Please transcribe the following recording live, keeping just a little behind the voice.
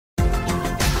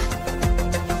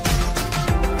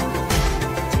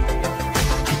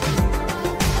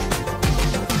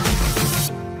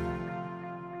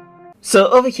So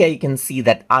over here you can see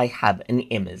that I have an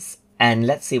image, and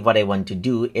let's say what I want to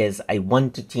do is I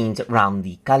want to change around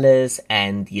the colors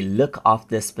and the look of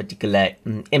this particular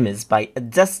image by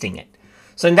adjusting it.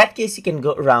 So in that case you can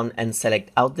go around and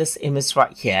select out this image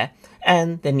right here,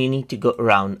 and then you need to go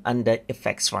around under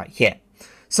effects right here.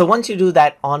 So once you do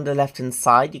that, on the left hand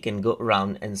side you can go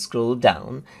around and scroll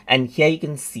down, and here you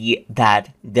can see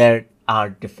that there are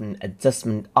different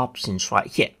adjustment options right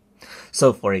here.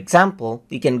 So for example,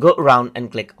 you can go around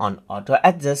and click on auto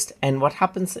adjust, and what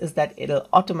happens is that it'll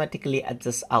automatically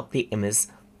adjust out the image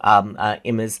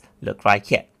look right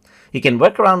here. You can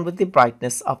work around with the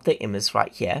brightness of the image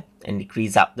right here and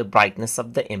decrease out the brightness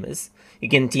of the image. You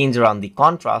can change around the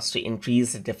contrast to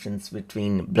increase the difference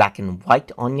between black and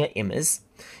white on your image.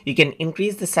 You can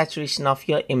increase the saturation of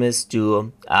your image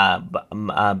to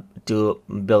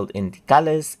build in the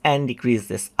colors, and decrease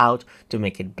this out to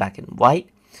make it black and white.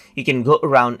 You can go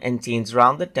around and change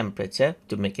around the temperature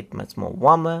to make it much more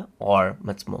warmer or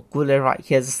much more cooler right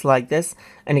here, just like this.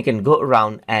 And you can go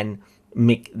around and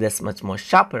make this much more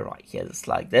sharper right here, just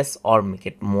like this, or make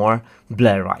it more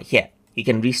blur right here. You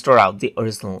can restore out the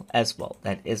original as well.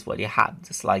 That is what you have,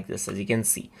 just like this, as you can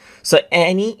see. So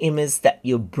any image that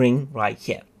you bring right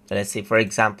here, so let's say for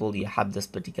example you have this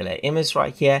particular image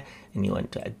right here and you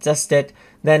want to adjust it,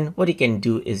 then what you can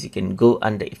do is you can go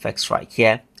under effects right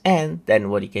here, and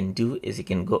then what you can do is you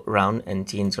can go around and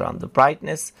change around the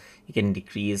brightness. You can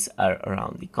decrease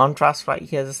around the contrast right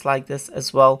here, just like this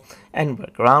as well, and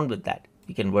work around with that.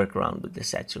 You can work around with the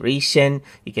saturation.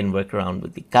 You can work around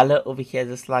with the color over here,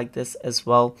 just like this as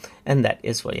well, and that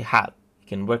is what you have. You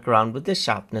can work around with the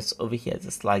sharpness over here,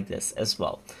 just like this as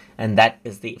well, and that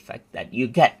is the effect that you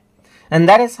get. And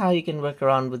that is how you can work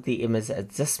around with the image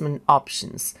adjustment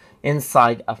options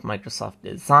inside of Microsoft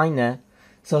Designer.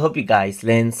 So I hope you guys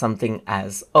learned something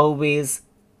as always.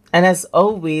 And as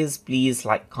always, please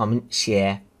like, comment,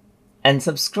 share, and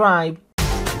subscribe.